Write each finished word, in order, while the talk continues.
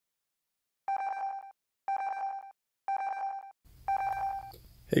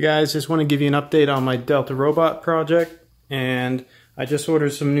Hey guys, just want to give you an update on my Delta robot project, and I just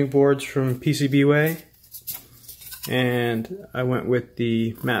ordered some new boards from PCB, and I went with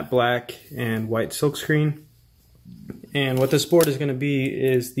the matte black and white silkscreen. And what this board is going to be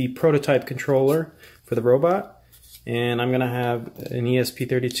is the prototype controller for the robot, and I'm going to have an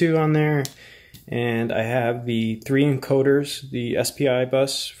ESP32 on there, and I have the 3 encoders, the SPI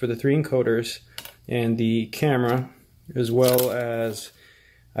bus for the 3 encoders, and the camera, as well as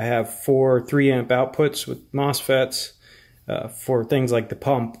I have 4 3-amp outputs with MOSFETs for things like the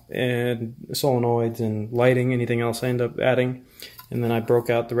pump and solenoids and lighting, anything else I end up adding. And then I broke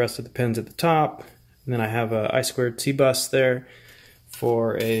out the rest of the pins at the top. And then I have a I2C bus there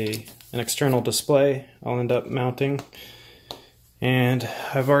for an external display I'll end up mounting. And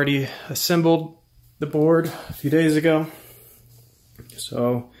I've already assembled the board a few days ago,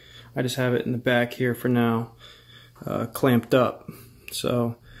 so I just have it in the back here for now, clamped up.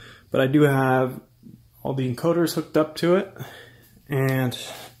 But I do have all the encoders hooked up to it, and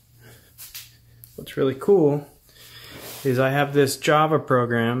what's really cool is I have this Java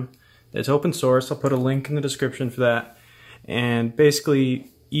program that's open source. I'll put a link in the description for that, and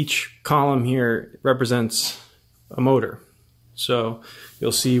basically each column here represents a motor. So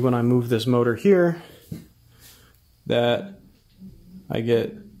you'll see when I move this motor here that I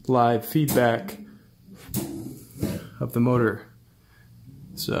get live feedback of the motor.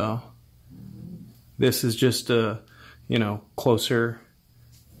 So this is just a, closer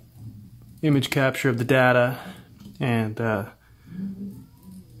image capture of the data, and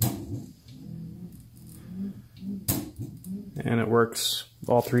it works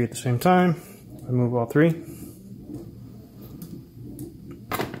all 3 at the same time. I move all 3.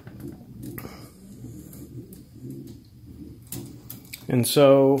 And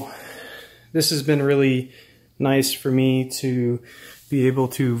so this has been really nice for me to be able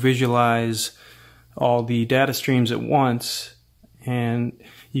to visualize all the data streams at once, and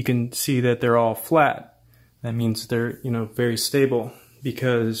you can see that they're all flat. That means they're very stable,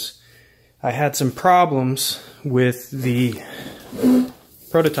 because I had some problems with the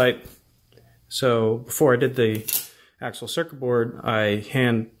prototype. So before I did the actual circuit board, I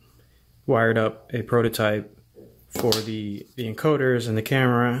hand wired up a prototype for the encoders and the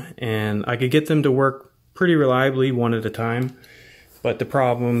camera, and I could get them to work pretty reliably one at a time. But the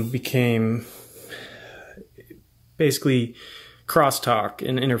problem became basically crosstalk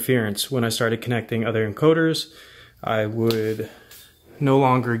and interference. When I started connecting other encoders, I would no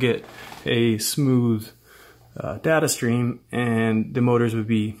longer get a smooth data stream, and the motors would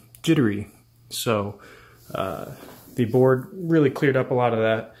be jittery. So the board really cleared up a lot of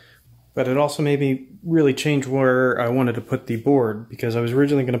that, but it also made me really change where I wanted to put the board, because I was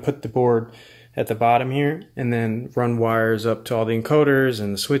originally going to put the board at the bottom here and then run wires up to all the encoders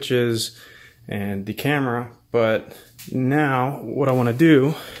and the switches and the camera. But now what I want to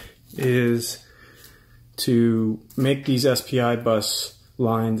do is to make these SPI bus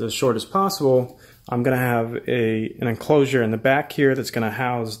lines as short as possible. I'm going to have an enclosure in the back here that's going to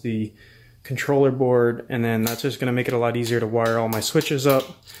house the controller board, and then that's just going to make it a lot easier to wire all my switches up.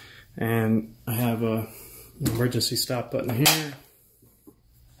 And I have an emergency stop button here.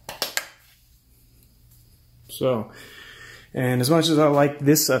 So, and as much as I like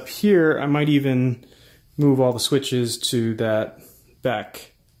this up here, I might even move all the switches to that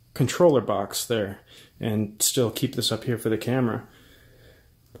back controller box there and still keep this up here for the camera.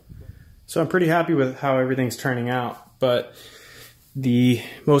 So I'm pretty happy with how everything's turning out, but the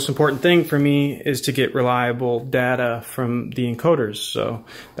most important thing for me is to get reliable data from the encoders. So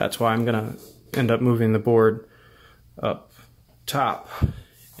that's why I'm gonna end up moving the board up top.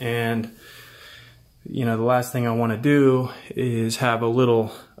 And the last thing I want to do is have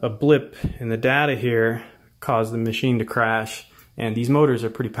a blip in the data here cause the machine to crash. And these motors are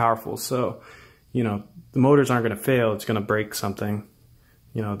pretty powerful, so the motors aren't going to fail. It's going to break something,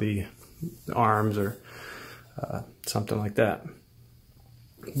 the arms or something like that.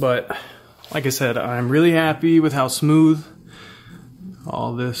 But like I said, I'm really happy with how smooth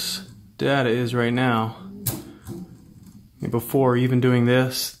all this data is right now. Before even doing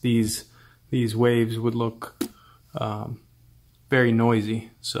this, these waves would look very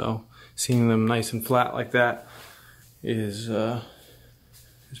noisy. So seeing them nice and flat like that is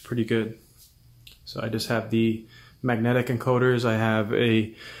pretty good. So I just have the magnetic encoders. I have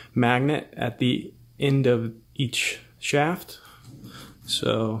a magnet at the end of each shaft.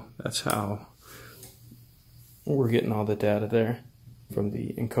 So that's how we're getting all the data there from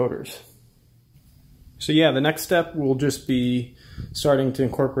the encoders. So yeah, the next step will just be starting to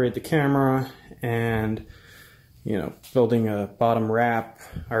incorporate the camera and you know, building a bottom wrap.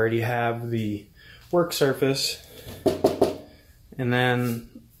 I already have the work surface, and then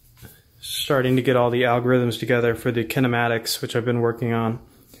starting to get all the algorithms together for the kinematics, which I've been working on.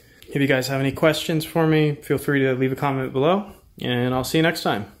 If you guys have any questions for me, feel free to leave a comment below, and I'll see you next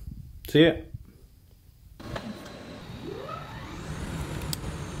time. See ya.